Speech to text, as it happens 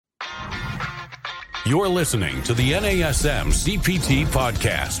You're listening to the NASM CPT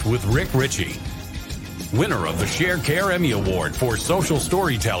podcast with Rick Ritchie, winner of the Share Care Emmy Award for Social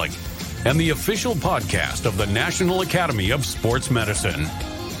Storytelling and the official podcast of the National Academy of Sports Medicine.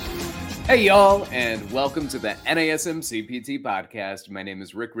 Hey, y'all, and welcome to the NASM CPT podcast. My name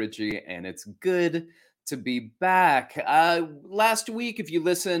is Rick Ritchie, and it's good to be back. Last week, if you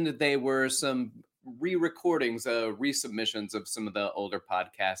listened, there were some re-recordings, resubmissions of some of the older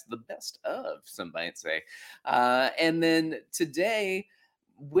podcasts, the best of, some might say. And then today,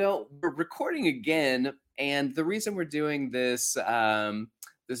 well, we're recording again, and the reason we're doing this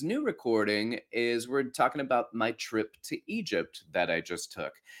this new recording is we're talking about my trip to Egypt that I just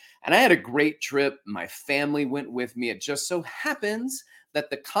took. And I had a great trip. My family went with me. It just so happens that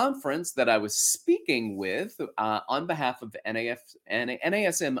the conference that I was speaking with on behalf of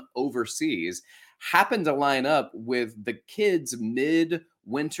NASM overseas happened to line up with the kids'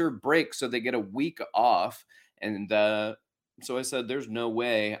 mid-winter break, so they get a week off. And so I said, there's no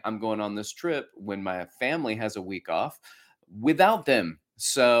way I'm going on this trip when my family has a week off without them.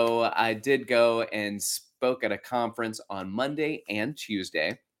 So I did go and spoke at a conference on Monday and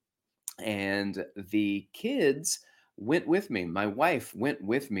Tuesday. And the kids went with me. My wife went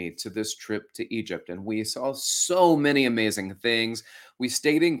with me to this trip to Egypt, and we saw so many amazing things. We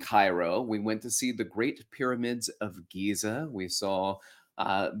stayed in Cairo. We went to see the Great Pyramids of Giza. We saw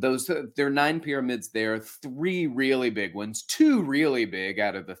there are 9 pyramids there, 3 really big ones, 2 really big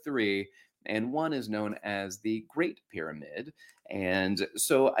out of the 3, and one is known as the Great Pyramid. And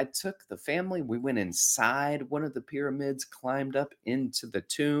so I took the family. We went inside one of the pyramids, climbed up into the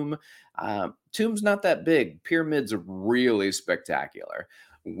tomb. Tomb's not that big. Pyramids are really spectacular.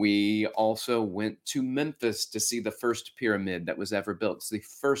 We also went to Memphis to see the first pyramid that was ever built.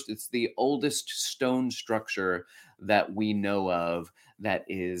 It's the oldest stone structure that we know of that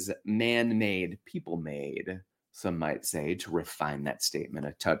is man-made, people-made, some might say, to refine that statement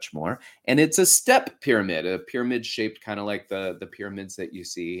a touch more. And it's a step pyramid, a pyramid shaped kind of like the pyramids that you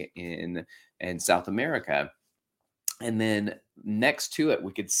see in South America. And then next to it,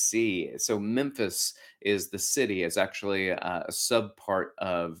 we could see, so Memphis is the city, is actually a sub part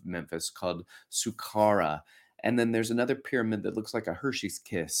of Memphis called Saqqara. And then there's another pyramid that looks like a Hershey's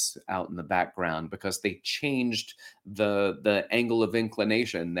kiss out in the background because they changed the angle of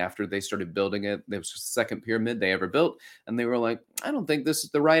inclination after they started building it. It was the second pyramid they ever built. And they were like, I don't think this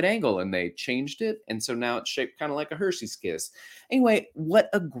is the right angle. And they changed it. And so now it's shaped kind of like a Hershey's kiss. Anyway, what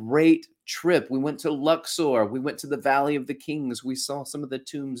a great trip. We went to Luxor. We went to the Valley of the Kings. We saw some of the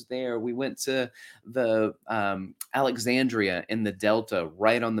tombs there. We went to the Alexandria in the Delta,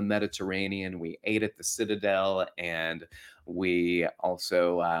 right on the Mediterranean. We ate at the Citadel, and we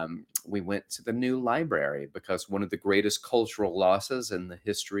also we went to the new library because one of the greatest cultural losses in the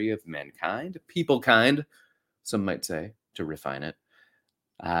history of mankind, peoplekind, some might say, to refine it,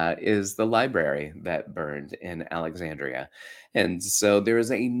 is the library that burned in Alexandria. And so there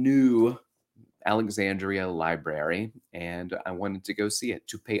is a new Alexandria library, and I wanted to go see it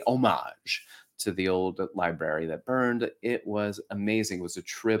to pay homage to the old library that burned. It was amazing. It was a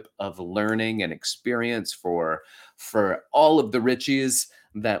trip of learning and experience for all of the Richies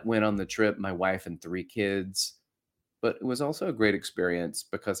that went on the trip, my wife and 3 kids. But it was also a great experience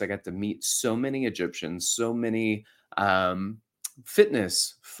because I got to meet so many Egyptians, so many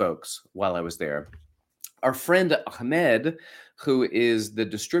fitness folks while I was there. Our friend Ahmed, who is the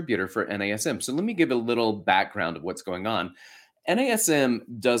distributor for NASM. So let me give a little background of what's going on. NASM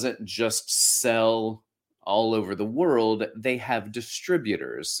doesn't just sell all over the world. They have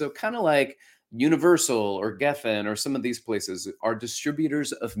distributors. So kind of like Universal or Geffen or some of these places are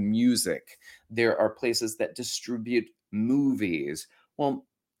distributors of music. There are places that distribute movies. Well,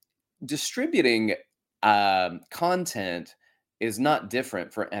 distributing content is not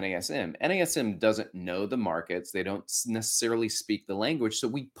different for NASM. NASM doesn't know the markets. They don't necessarily speak the language. So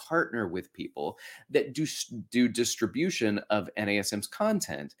we partner with people that do distribution of NASM's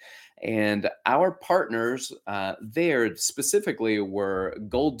content. And our partners there specifically were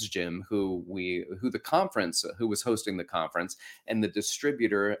Gold's Gym, who was hosting the conference, and the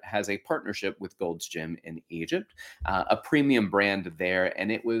distributor has a partnership with Gold's Gym in Egypt, a premium brand there.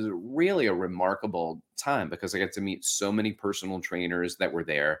 And it was really a remarkable time because I got to meet so many personal trainers that were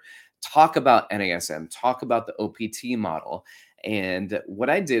there, talk about NASM, talk about the OPT model. And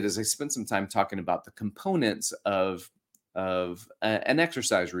what I did is I spent some time talking about the components of an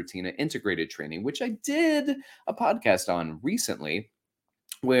exercise routine, an integrated training, which I did a podcast on recently,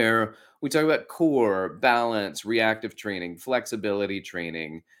 where we talk about core, balance, reactive training, flexibility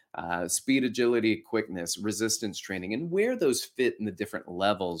training, speed, agility, quickness, resistance training, and where those fit in the different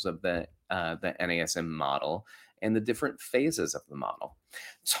levels of the NASM model and the different phases of the model.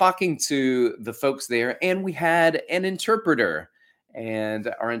 Talking to the folks there, and we had an interpreter.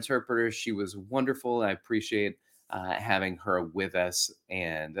 And our interpreter, she was wonderful. I appreciate having her with us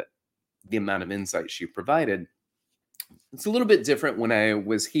and the amount of insight she provided. It's a little bit different when I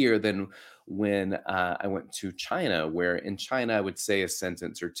was here than when I went to China, where in China I would say a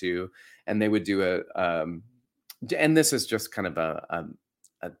sentence or two, and they would do and this is just kind of a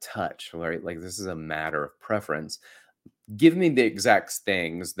touch, right? Like this is a matter of preference. Give me the exact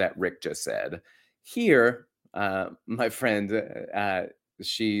things that Rick just said. Here, my friend,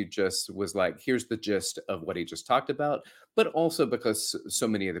 she just was like, here's the gist of what he just talked about. But also because so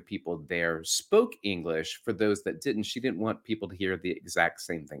many of the people there spoke English, for those that didn't, she didn't want people to hear the exact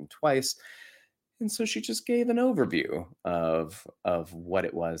same thing twice. And so she just gave an overview of what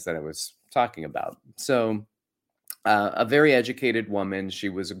it was that I was talking about. So a very educated woman. She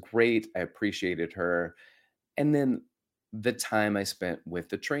was great. I appreciated her. And then the time I spent with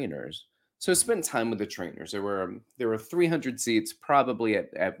the trainers. So I spent time with the trainers. There were 300 seats. Probably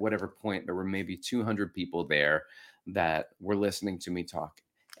at whatever point there were maybe 200 people there that were listening to me talk.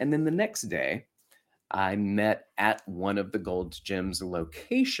 And then the next day, I met at one of the Gold's Gym's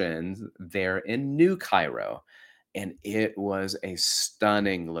locations there in New Cairo. And it was a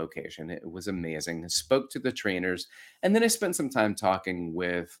stunning location. It was amazing. I spoke to the trainers, and then I spent some time talking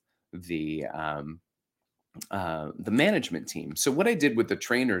with the management team. So what I did with the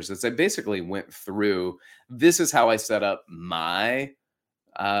trainers is I basically went through, this is how I set up my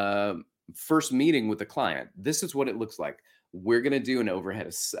uh, first meeting with the client. This is what it looks like. We're going to do an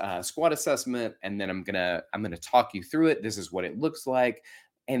overhead squat assessment, and then I'm going to talk you through it. This is what it looks like.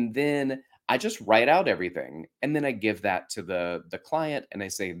 And then I just write out everything, and then I give that to the client, and I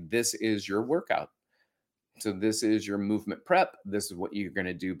say, this is your workout. So this is your movement prep. This is what you're going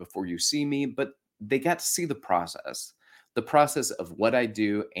to do before you see me. But they got to see the process of what I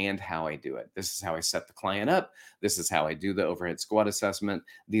do and how I do it. This is how I set the client up. This is how I do the overhead squat assessment.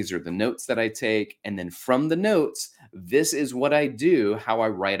 These are the notes that I take. And then from the notes, this is what I do, how I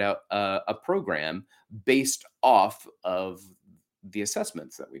write out a program based off of the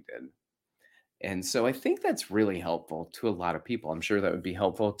assessments that we did. And so I think that's really helpful to a lot of people. I'm sure that would be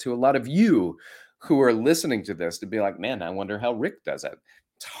helpful to a lot of you who are listening to this to be like, man, I wonder how Rick does it.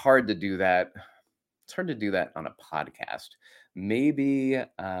 It's hard to do that. It's hard to do that on a podcast. Maybe,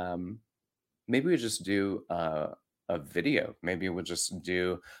 maybe we just do a video. Maybe we'll just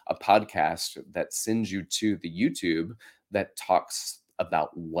do a podcast that sends you to the YouTube that talks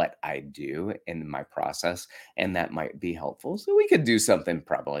about what I do in my process, and that might be helpful. So we could do something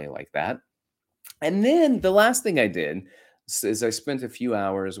probably like that. And then the last thing I did is I spent a few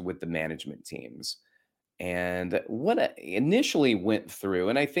hours with the management teams. And what I initially went through,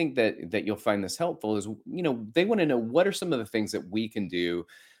 and I think that you'll find this helpful, is they want to know what are some of the things that we can do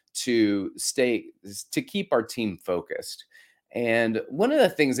to keep our team focused. And one of the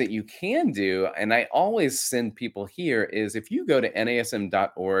things that you can do, and I always send people here, is if you go to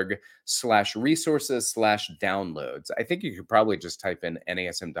nasm.org/resources/downloads, I think you could probably just type in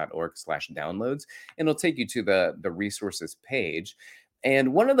nasm.org/downloads, and it'll take you to the resources page.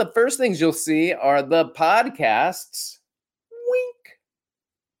 And one of the first things you'll see are the podcasts. Wink.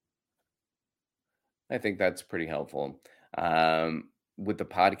 I think that's pretty helpful with the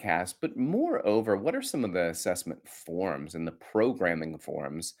podcast. But moreover, what are some of the assessment forms and the programming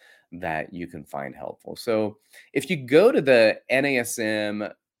forms that you can find helpful? So if you go to the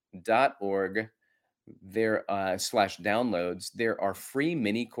nasm.org there /downloads, there are free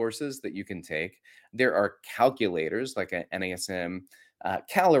mini courses that you can take. There are calculators like an NASM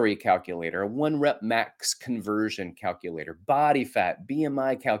calorie calculator, a 1-rep max conversion calculator, body fat,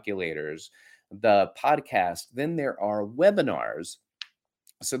 BMI calculators, the podcast. Then there are webinars.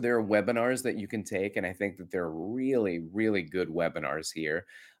 So there are webinars that you can take, and I think that they're really, really good webinars here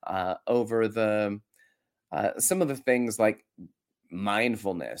over some of the things like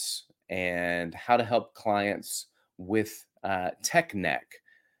mindfulness and how to help clients with tech neck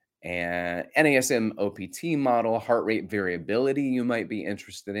and NASM OPT model, heart rate variability you might be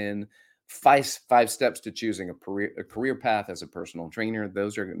interested in, five steps to choosing a career path as a personal trainer.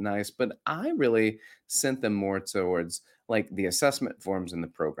 Those are nice, but I really sent them more towards like the assessment forms and the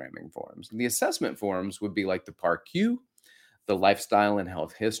programming forms. The assessment forms would be like the PAR-Q, the lifestyle and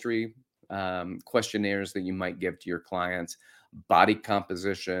health history questionnaires that you might give to your clients, body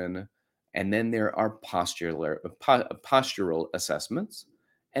composition, and then there are postural assessments,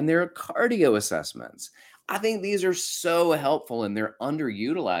 and there are cardio assessments. I think these are so helpful and they're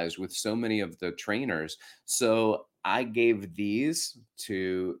underutilized with so many of the trainers. So I gave these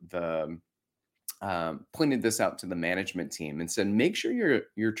to the pointed this out to the management team and said, make sure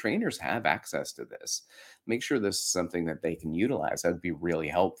your trainers have access to this. Make sure this is something that they can utilize. That would be really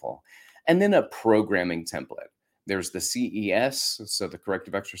helpful. And then a programming template. There's the CES, so the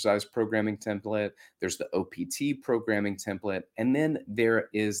corrective exercise programming template. There's the OPT programming template. And then there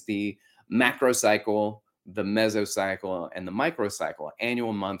is the macro cycle, the mesocycle, and the microcycle,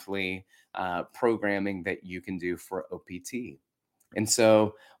 annual, monthly programming that you can do for OPT. And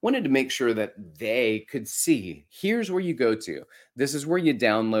so wanted to make sure that they could see, here's where you go to. This is where you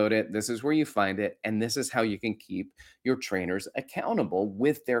download it. This is where you find it. And this is how you can keep your trainers accountable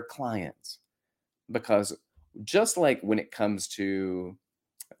with their clients. Because just like when it comes to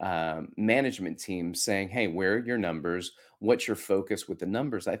management teams saying, hey, where are your numbers? What's your focus with the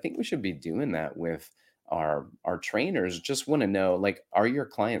numbers? I think we should be doing that with our trainers. Just want to know, like, are your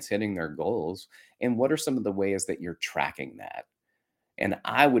clients hitting their goals? And what are some of the ways that you're tracking that? And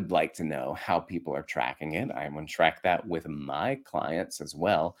I would like to know how people are tracking it. I want to track that with my clients as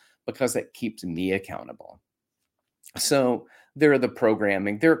well, because it keeps me accountable. So there are the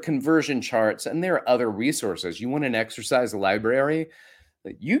programming, there are conversion charts, and there are other resources. You want an exercise library?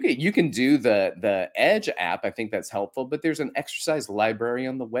 You can do the Edge app. I think that's helpful, but there's an exercise library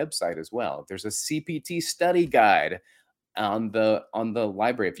on the website as well. There's a CPT study guide on the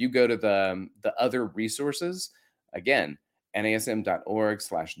library. If you go to the other resources, again,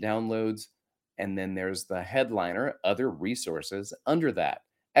 nasm.org/downloads, and then there's the headliner, other resources under that.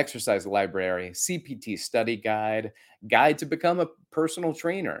 Exercise library, CPT study guide, guide to become a personal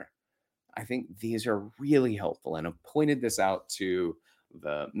trainer. I think these are really helpful. And I pointed this out to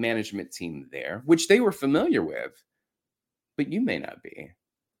the management team there, which they were familiar with, but you may not be.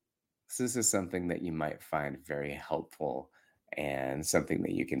 So this is something that you might find very helpful and something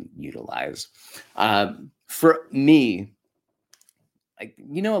that you can utilize. For me, a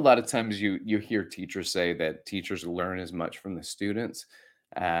lot of times you hear teachers say that teachers learn as much from the students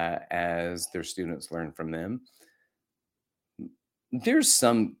as their students learn from them. There's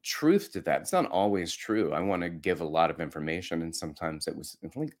some truth to that. It's not always true. I want to give a lot of information, and sometimes it's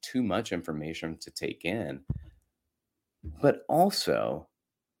like too much information to take in. But also,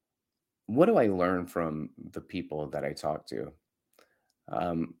 what do I learn from the people that I talk to?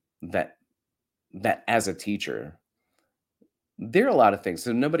 Um, that that as a teacher, there are a lot of things.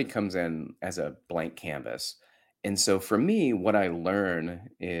 So nobody comes in as a blank canvas. And so for me, what I learn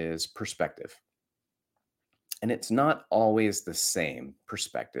is perspective. And it's not always the same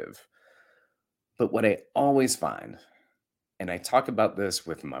perspective. But what I always find, and I talk about this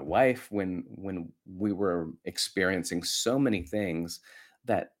with my wife when we were experiencing so many things,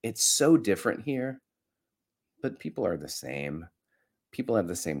 that it's so different here, but people are the same. People have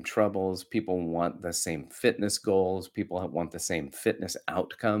the same troubles. People want the same fitness goals. People want the same fitness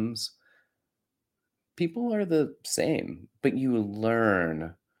outcomes. People are the same, but you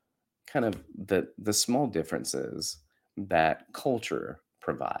learn kind of the small differences that culture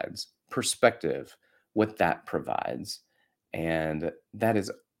provides, perspective, what that provides. And that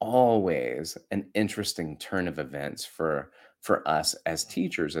is always an interesting turn of events for us as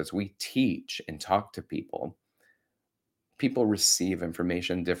teachers as we teach and talk to people. People receive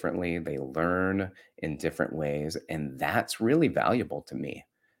information differently, they learn in different ways, and that's really valuable to me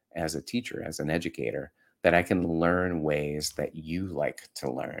as a teacher, as an educator, that I can learn ways that you like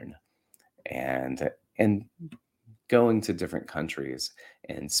to learn. And going to different countries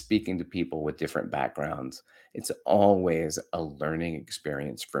and speaking to people with different backgrounds, it's always a learning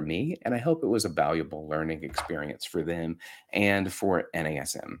experience for me, and I hope it was a valuable learning experience for them and for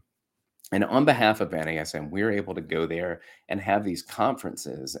NASM. And on behalf of NASM, we're able to go there and have these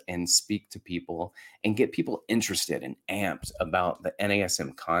conferences and speak to people and get people interested and amped about the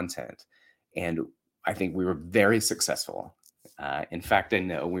NASM content. And I think we were very successful. In fact, I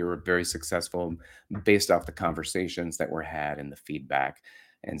know we were very successful based off the conversations that were had and the feedback.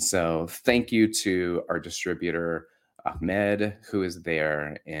 And so thank you to our distributor, Ahmed, who is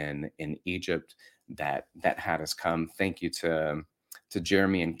there in Egypt that had us come. Thank you to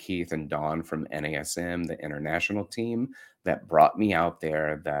Jeremy and Keith and Dawn from NASM, the international team that brought me out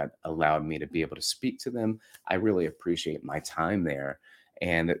there, that allowed me to be able to speak to them. I really appreciate my time there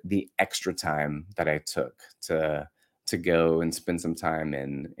and the extra time that I took to go and spend some time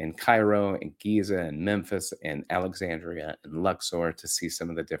in Cairo and Giza and Memphis and Alexandria and Luxor to see some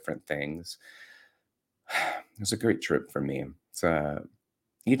of the different things. It was a great trip for me.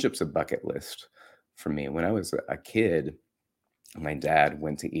 Egypt's a bucket list for me. When I was a kid, My dad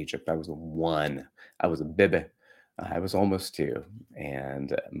went to Egypt. I was one. I was a baby. I was almost two.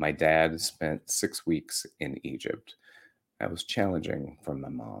 And my dad spent 6 weeks in Egypt. That was challenging for my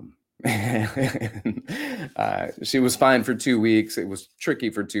mom. She was fine for 2 weeks. It was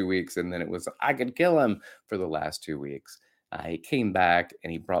tricky for 2 weeks. And then it was, I could kill him for the last 2 weeks. He came back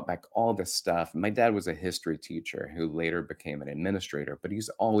and he brought back all this stuff. My dad was a history teacher who later became an administrator, but he's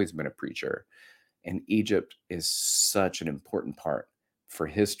always been a preacher. And Egypt is such an important part for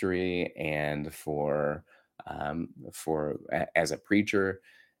history and as a preacher.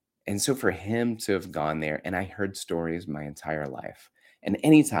 And so for him to have gone there, and I heard stories my entire life. And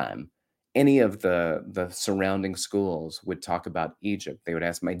anytime any of the surrounding schools would talk about Egypt, they would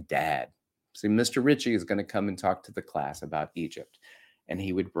ask my dad. See, Mr. Ritchie is going to come and talk to the class about Egypt. And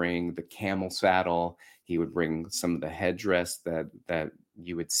he would bring the camel saddle. He would bring some of the headdress that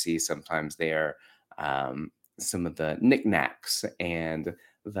you would see sometimes there, some of the knickknacks and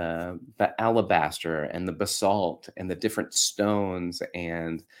the alabaster and the basalt and the different stones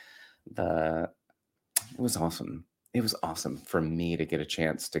and the it was awesome. It was awesome for me to get a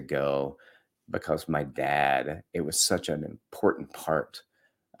chance to go because my dad, it was such an important part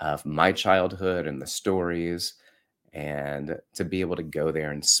of my childhood and the stories, and to be able to go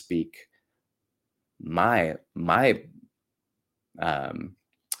there and speak my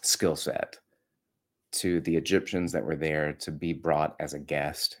skill set to the Egyptians that were there, to be brought as a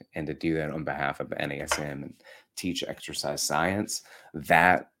guest and to do that on behalf of NASM and teach exercise science.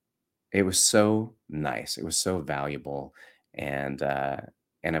 That it was so nice. It was so valuable, and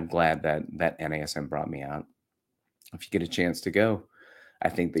I'm glad that NASM brought me out. If you get a chance to go, I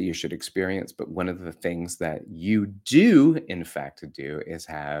think that you should experience. But one of the things that you do, in fact, do is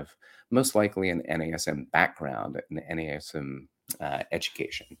have most likely an NASM background, an NASM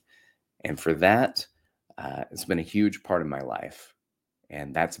education, and for that, it's been a huge part of my life.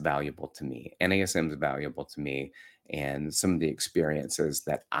 And that's valuable to me. NASM is valuable to me. And some of the experiences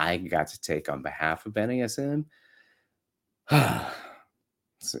that I got to take on behalf of NASM,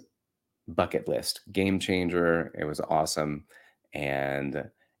 it's a bucket list, game changer. It was awesome. And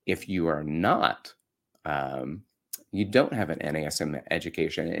if you are not, you don't have an NASM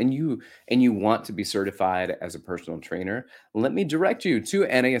education and you want to be certified as a personal trainer, let me direct you to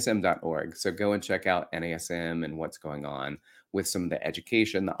nasm.org. So go and check out NASM and what's going on with some of the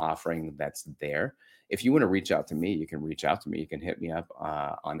education, the offering that's there. If you want to reach out to me, you can reach out to me. You can hit me up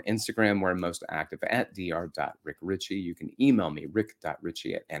on Instagram, where I'm most active at dr.rickritchie. You can email me,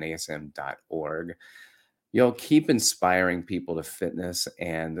 rick.ritchie@nasm.org. Y'all keep inspiring people to fitness,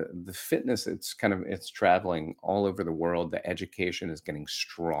 and the fitness, it's traveling all over the world. The education is getting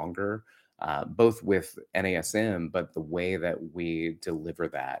stronger, both with NASM, but the way that we deliver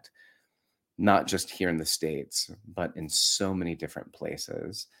that, not just here in the States, but in so many different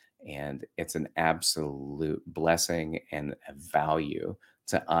places. And it's an absolute blessing and a value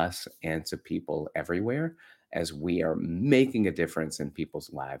to us and to people everywhere as we are making a difference in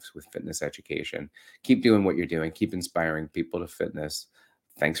people's lives with fitness education. Keep doing what you're doing, keep inspiring people to fitness.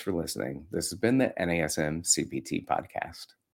 Thanks for listening. This has been the NASM CPT podcast.